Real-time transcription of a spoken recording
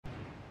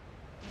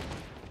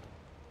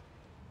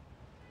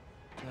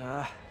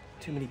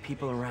Too many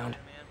people around.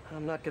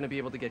 I'm not gonna be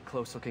able to get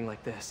close looking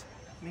like this.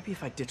 Maybe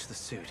if I ditch the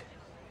suit.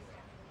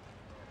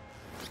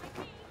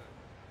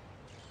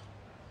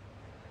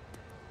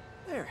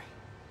 There.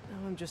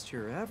 Now I'm just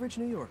your average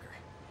New Yorker.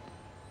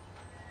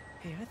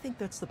 Hey, I think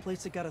that's the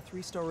place that got a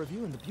 3-star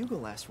review in the Bugle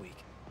last week.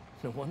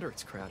 No wonder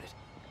it's crowded.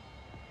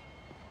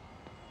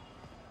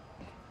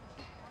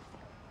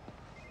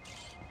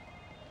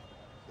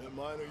 That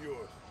mine or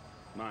yours?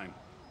 Mine.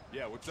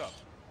 Yeah, what's up?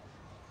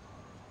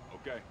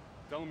 Okay,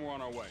 tell him we're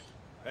on our way.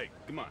 Hey,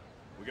 come on.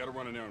 We gotta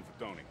run an errand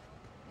for Tony.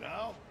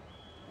 Now?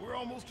 We're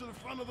almost to the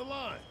front of the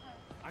line.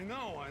 I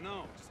know.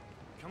 Just,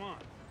 come on.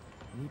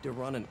 Need to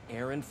run an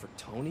errand for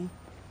Tony?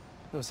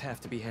 Those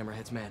have to be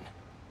Hammerhead's men.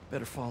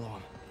 Better follow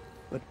him.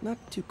 But not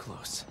too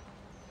close.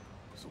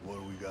 So what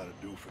do we gotta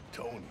do for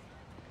Tony?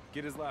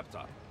 Get his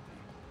laptop.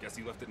 Guess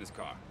he left it in his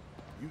car.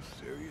 You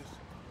serious?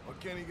 Why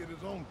can't he get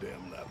his own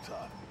damn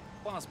laptop?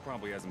 Boss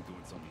probably has him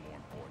doing something more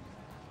important.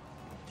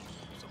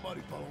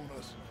 Somebody following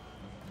us?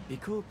 Be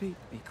cool, Pete.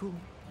 Be cool.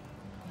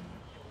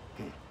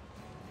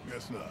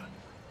 Guess not.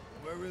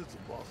 Where is the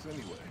boss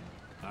anyway?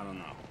 I don't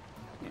know.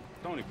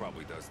 Tony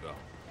probably does, though.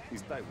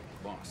 He's tight with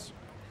the boss.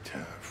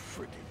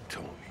 Freaking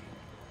Tony.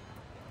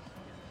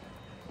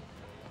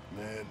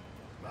 Man,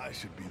 I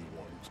should be the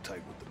one who's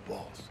tight with the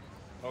boss.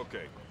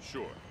 Okay,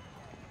 sure.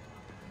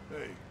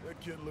 Hey, that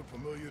kid look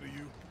familiar to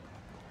you?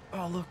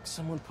 Oh, look,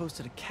 someone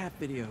posted a cat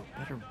video.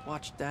 Better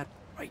watch that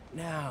right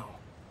now.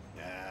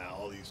 Nah,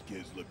 all these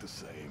kids look the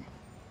same.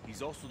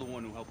 He's also the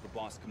one who helped the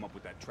boss come up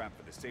with that trap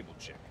for the Sable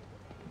chick.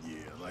 Yeah,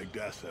 like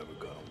that's ever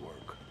gonna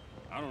work.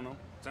 I don't know.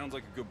 Sounds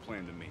like a good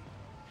plan to me.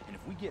 And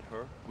if we get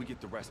her, we get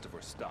the rest of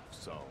her stuff,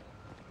 so...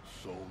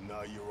 So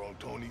now you're on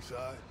Tony's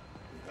side?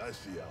 Yeah, I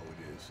see how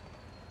it is.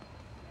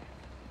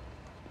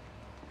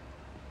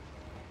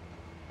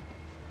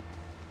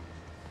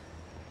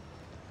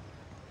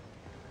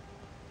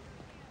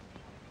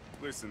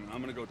 Listen,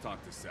 I'm gonna go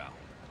talk to Sal.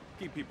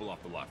 Keep people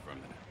off the lot for a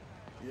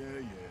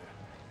minute.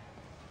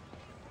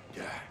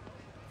 Yeah.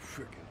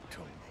 Frickin'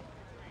 Tony.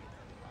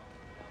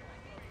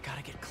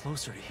 Gotta get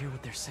closer to hear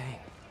what they're saying.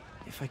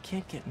 If I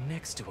can't get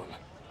next to them,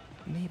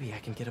 maybe I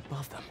can get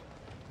above them.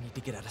 Need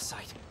to get out of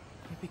sight.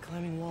 Can't be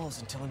climbing walls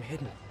until I'm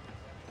hidden.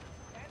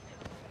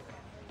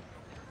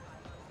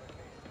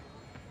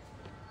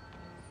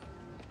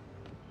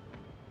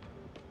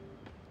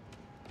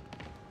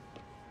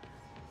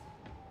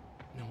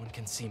 No one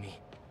can see me.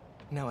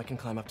 Now I can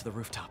climb up to the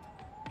rooftop.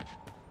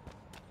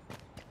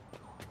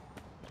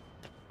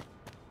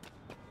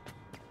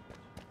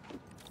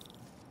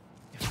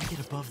 If I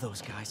get above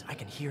those guys, I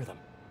can hear them.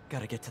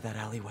 Gotta get to that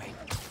alleyway.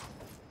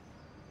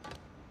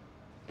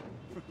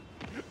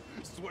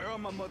 Swear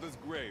on my mother's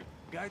grave.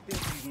 Guy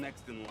thinks he's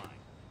next in line.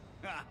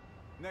 Ha!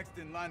 Next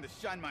in line to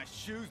shine my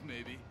shoes,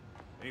 maybe.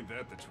 Ain't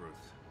that the truth?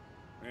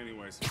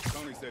 Anyways,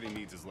 Tony said he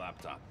needs his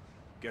laptop.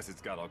 Guess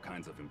it's got all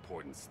kinds of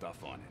important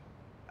stuff on it.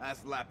 As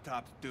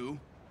laptops do.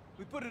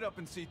 We put it up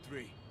in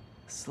C3.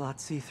 Slot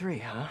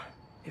C3, huh?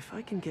 If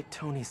I can get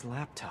Tony's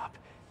laptop,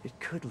 it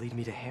could lead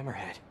me to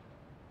Hammerhead.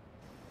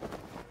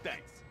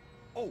 Thanks.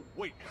 Oh,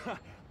 wait.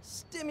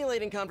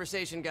 Stimulating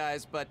conversation,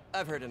 guys, but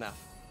I've heard enough.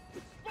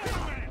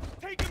 Spider-Man!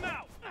 Take him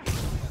out!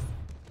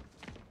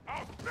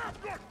 I'll snap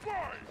your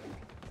spine!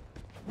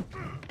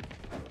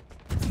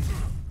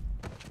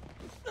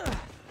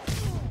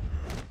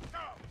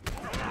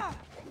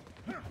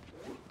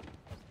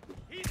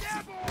 He's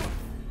airborne!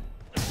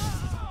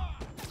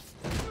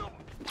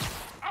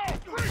 I'll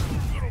break you,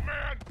 little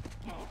man!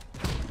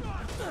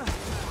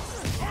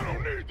 I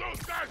don't need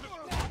those guys to...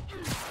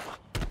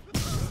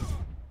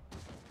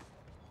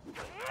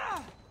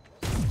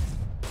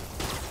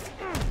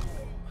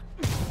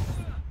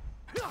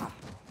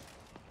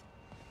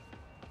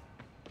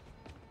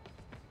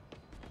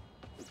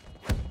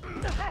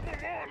 Couple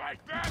more like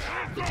that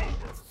and it's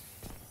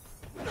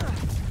over!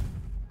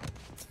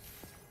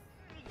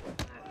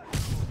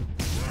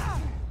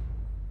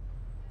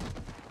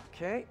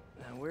 Okay,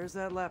 now where's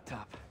that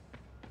laptop?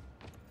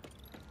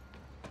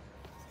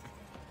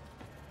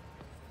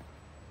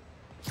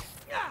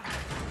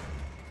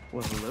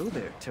 Well, hello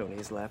there,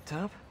 Tony's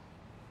laptop.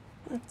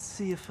 Let's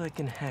see if I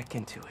can hack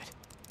into it.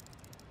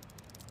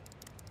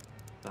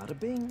 Bada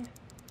bing.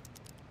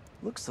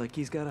 Looks like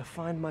he's got a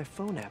Find My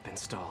Phone app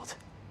installed.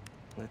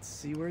 Let's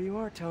see where you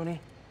are,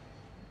 Tony.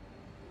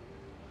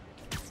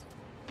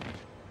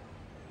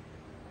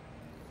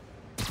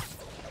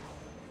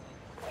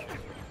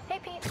 Hey,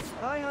 Pete.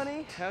 Hi,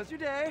 honey. How's your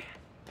day?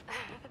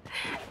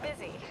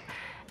 Busy.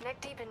 Neck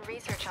deep in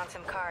research on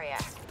some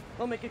Cardiac.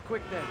 I'll make it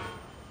quick then.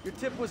 Your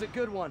tip was a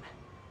good one.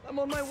 I'm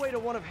on my way to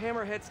one of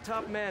Hammerhead's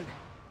top men.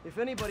 If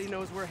anybody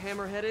knows where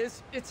Hammerhead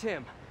is, it's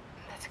him.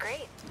 That's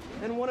great.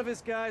 And one of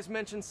his guys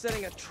mentioned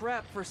setting a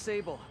trap for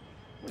Sable.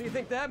 What do you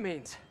think that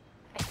means?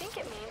 I think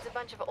it means a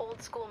bunch of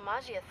old-school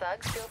Magia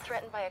thugs feel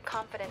threatened by a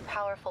confident,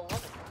 powerful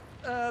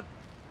woman.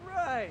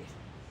 Right.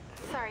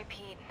 Sorry,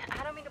 Pete.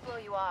 I don't mean to blow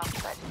you off,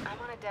 but I'm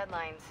on a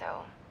deadline,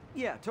 so...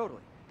 Yeah,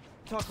 totally.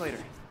 Talk later.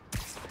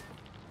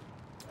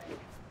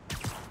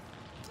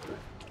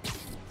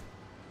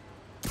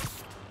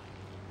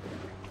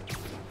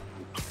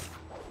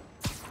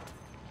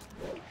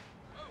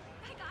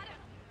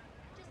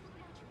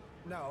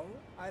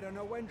 I don't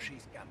know when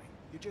she's coming.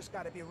 You just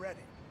gotta be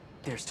ready.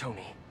 There's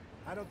Tony.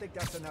 I don't think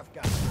that's enough,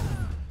 guys.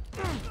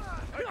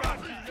 I got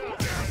you!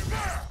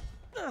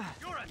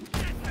 You're a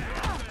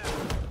shitbag!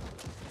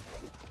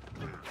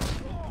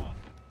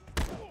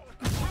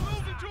 We're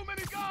losing too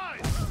many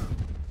guys!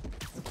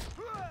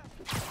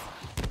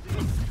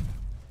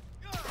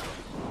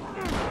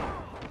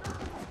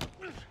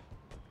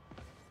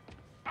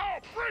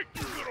 I'll break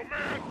you, little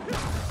man!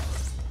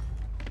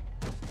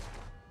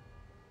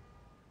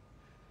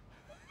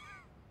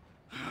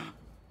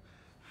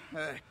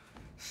 Hey,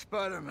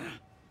 Spider-Man.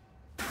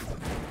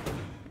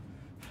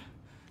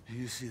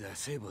 You see that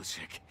Sable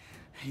chick?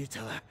 You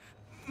tell her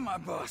my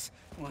boss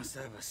wants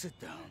to have a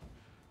sit-down.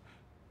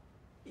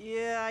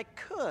 Yeah, I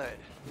could.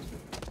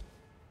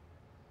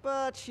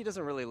 But she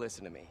doesn't really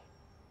listen to me.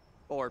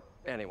 Or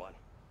anyone.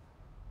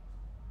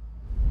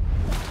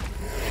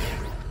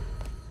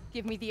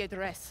 Give me the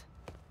address.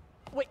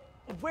 Wait,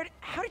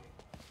 how did...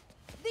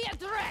 The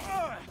address!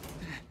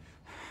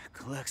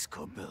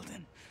 Colexco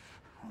building.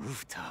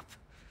 Rooftop.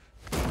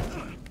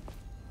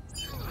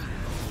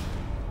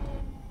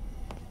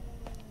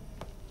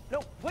 No,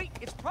 wait,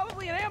 it's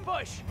probably an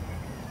ambush!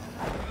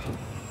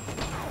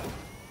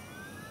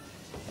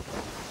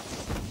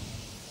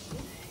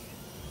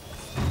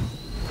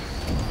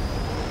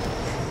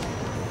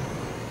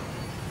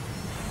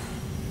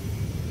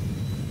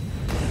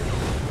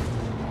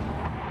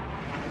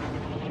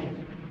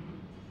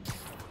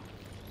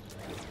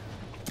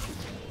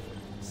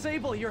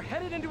 Sable, you're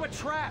headed into a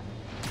trap!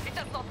 It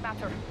does not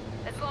matter,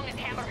 as long as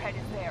Hammerhead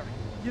is there.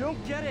 You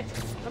don't get it.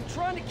 I'm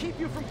trying to keep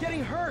you from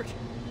getting hurt.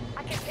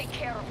 I can take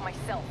care of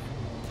myself.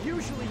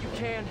 Usually you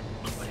can,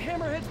 but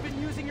Hammerhead's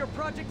been using your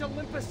Project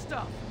Olympus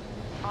stuff.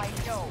 I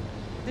know.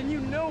 Then you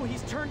know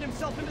he's turned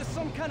himself into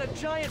some kind of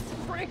giant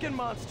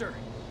Franken-monster.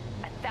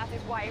 And that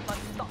is why I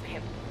must stop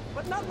him.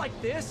 But not like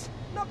this.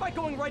 Not by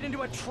going right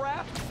into a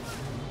trap.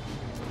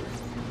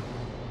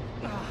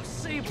 Ah,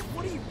 Sable,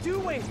 what are you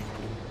doing?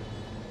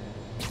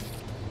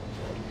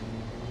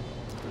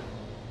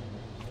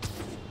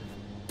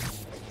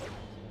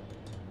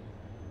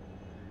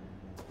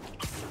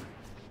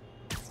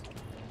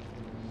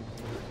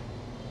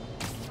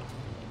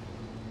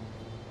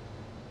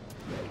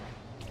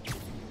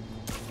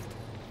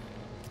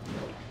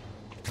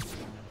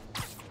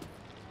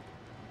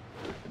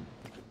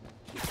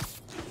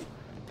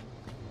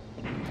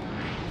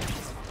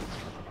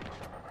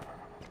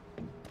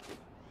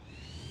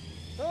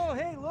 Oh,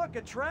 hey, look,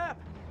 a trap.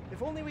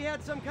 If only we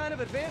had some kind of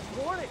advanced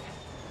warning.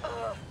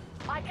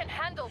 I can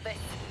handle this.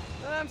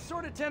 I'm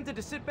sort of tempted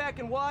to sit back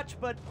and watch,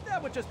 but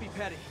that would just be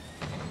petty.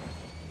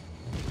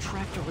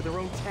 Trapped her with her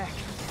own tech.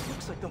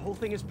 Looks like the whole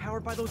thing is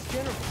powered by those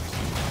generators.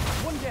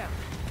 One down.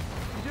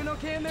 You doing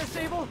okay in there,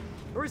 Sable?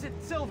 Or is it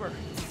Silver?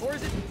 Or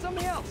is it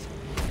something else?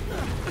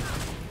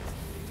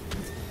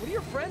 What do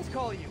your friends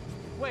call you?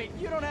 Wait,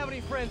 you don't have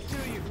any friends, do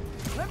you?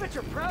 I bet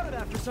you're proud of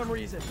that for some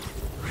reason.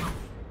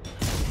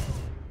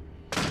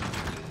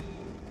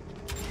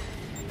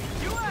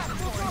 You asked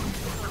for it!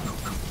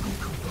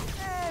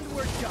 And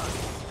we're done.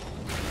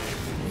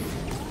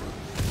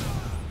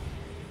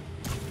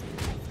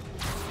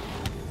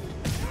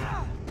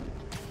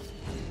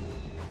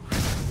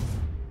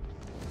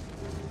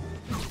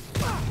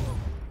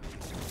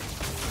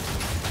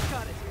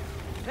 Got it.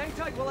 Hang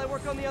tight while I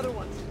work on the other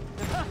ones.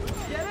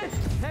 Get it?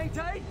 Hang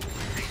tight?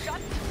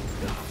 Shut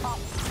up.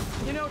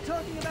 You know,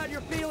 talking about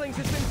your feelings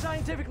has been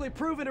scientifically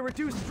proven to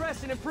reduce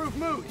stress and improve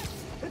mood.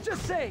 And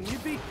just saying,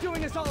 you'd be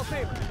doing us all a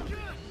favor.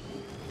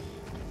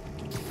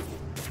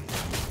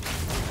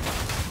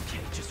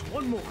 Okay, just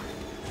one more.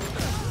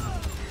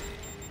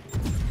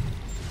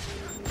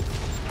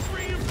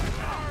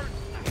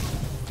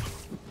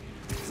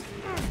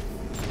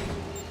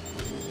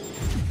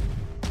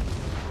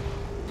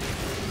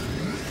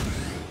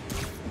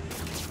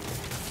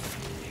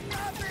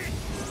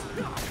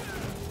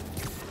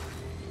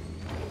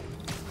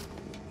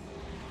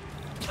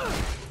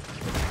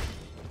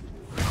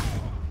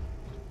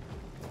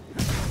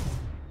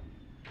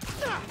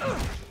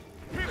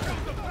 Here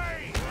comes the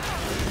pain!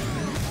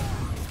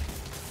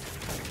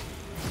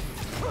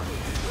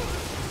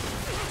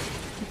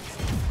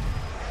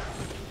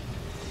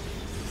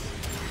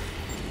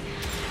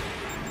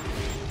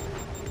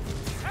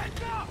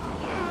 Heads up!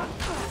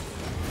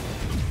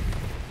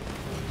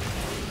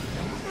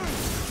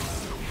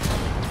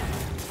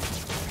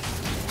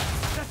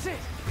 That's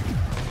it.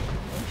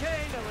 Okay,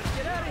 now let's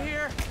get out of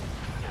here.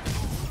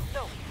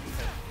 No.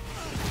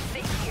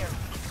 Stay here.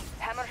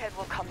 Hammerhead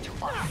will come to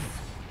us.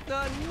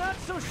 Not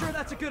so sure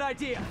that's a good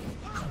idea.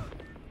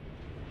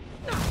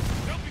 They'll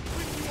be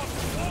cleaning you off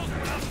the walls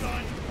when I'm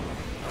done!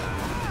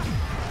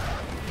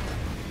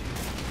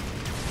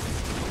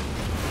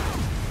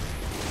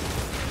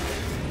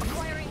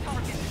 Acquiring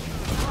target.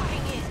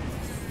 Locking in.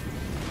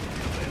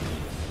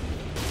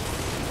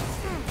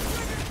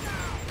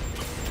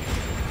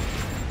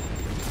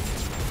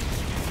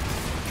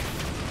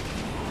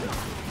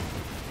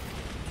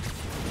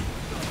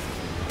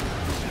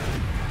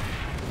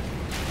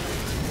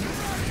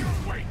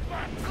 Wait,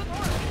 back!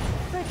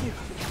 Thank you.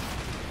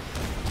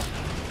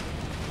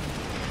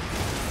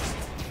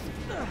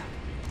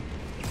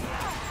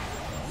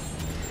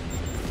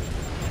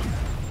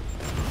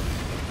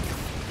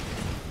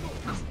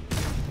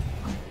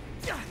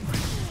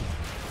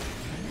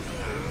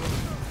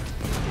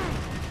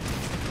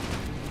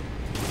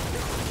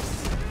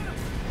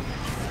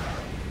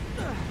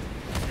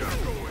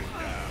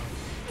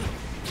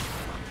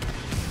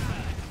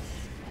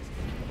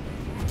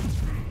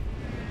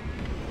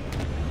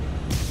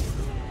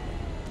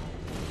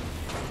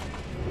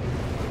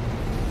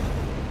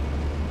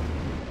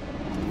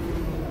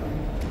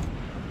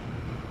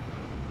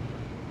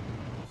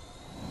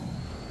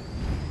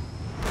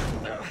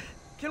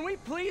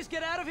 please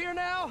get out of here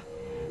now?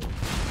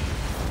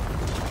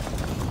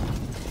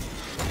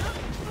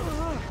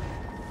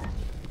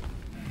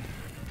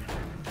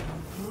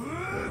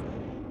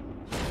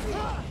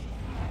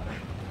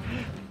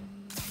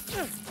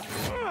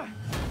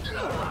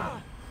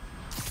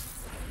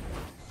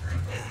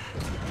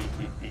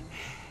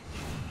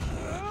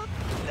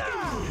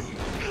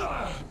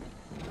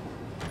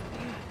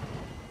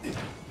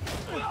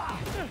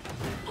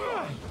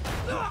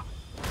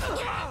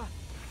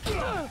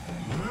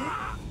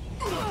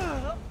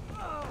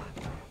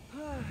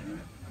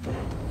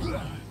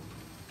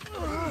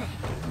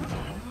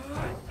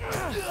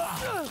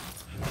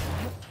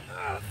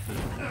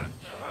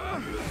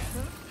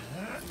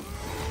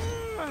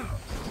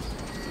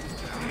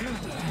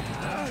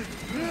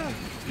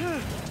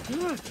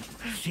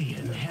 See you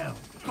in hell,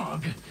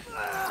 Bug.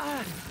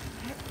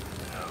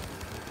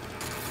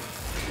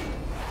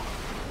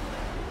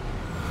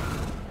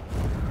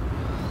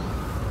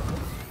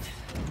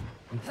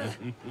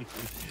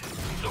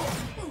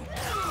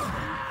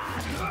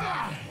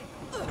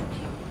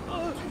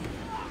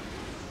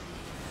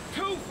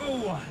 Two for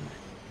one.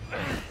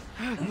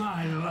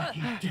 My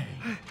lucky day.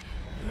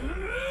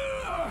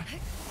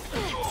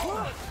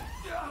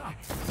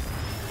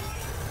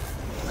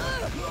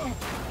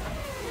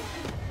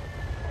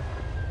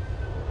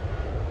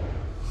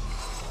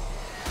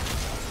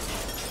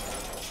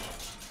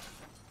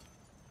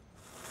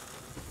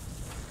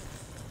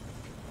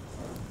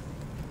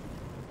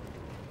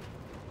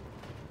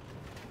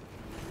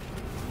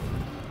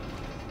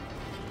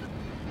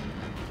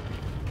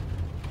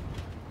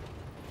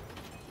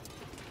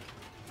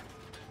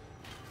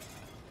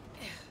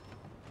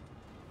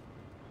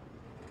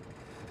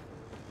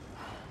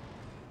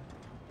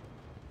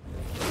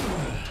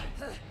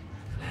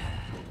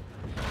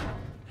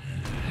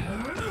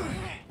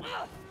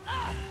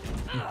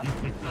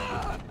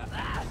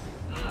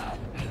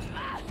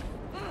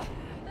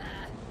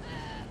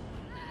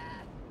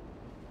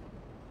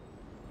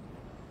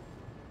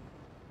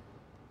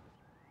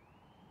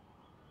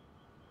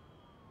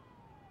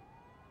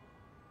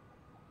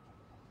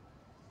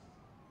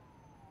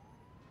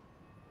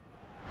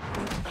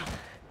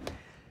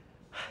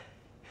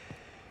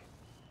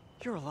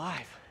 You're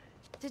alive.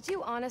 Did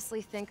you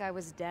honestly think I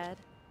was dead?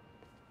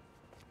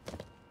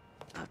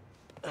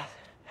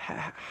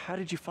 How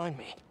did you find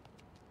me?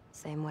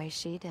 Same way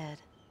she did.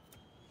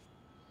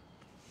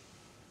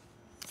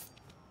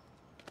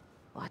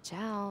 Watch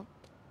out.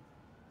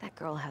 That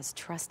girl has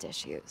trust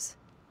issues.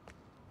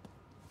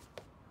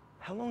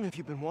 How long have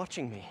you been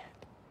watching me?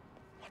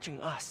 Watching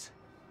us?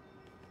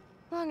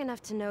 Long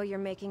enough to know you're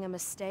making a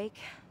mistake.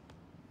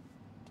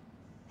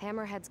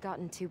 Hammerhead's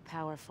gotten too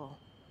powerful.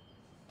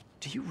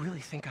 Do you really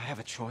think I have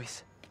a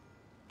choice?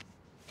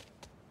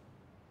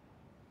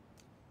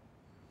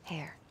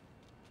 Here.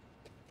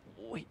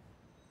 Wait,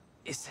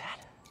 is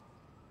that...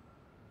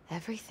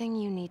 Everything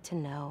you need to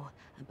know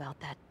about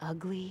that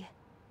ugly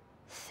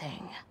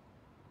thing.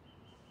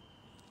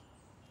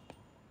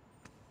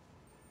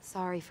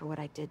 Sorry for what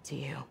I did to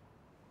you.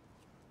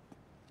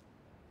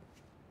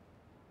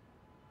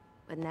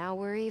 But now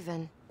we're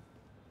even.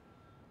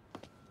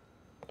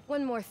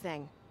 One more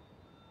thing.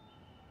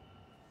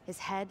 His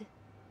head,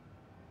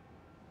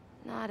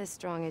 not as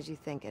strong as you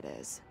think it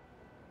is.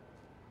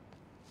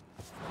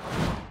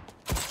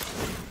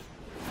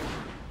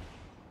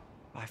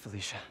 Bye,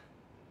 Felicia.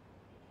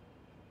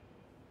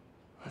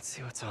 Let's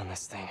see what's on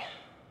this thing.